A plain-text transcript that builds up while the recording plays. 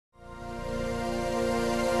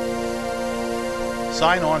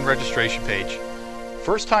Sign on registration page.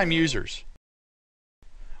 First-time users.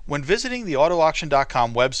 When visiting the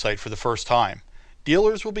AutoAuction.com website for the first time,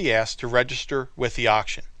 dealers will be asked to register with the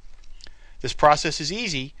auction. This process is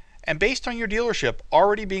easy and based on your dealership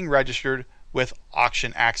already being registered with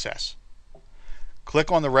Auction Access.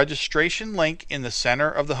 Click on the registration link in the center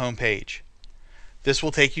of the home page. This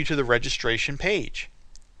will take you to the registration page.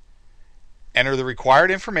 Enter the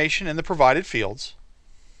required information in the provided fields.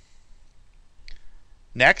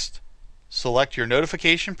 Next, select your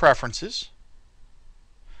notification preferences.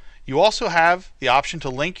 You also have the option to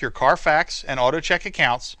link your Carfax and AutoCheck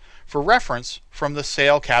accounts for reference from the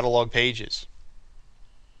sale catalog pages.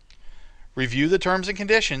 Review the terms and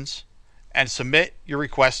conditions and submit your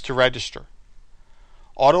request to register.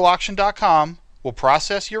 AutoAuction.com will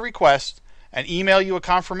process your request and email you a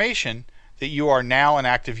confirmation that you are now an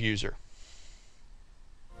active user.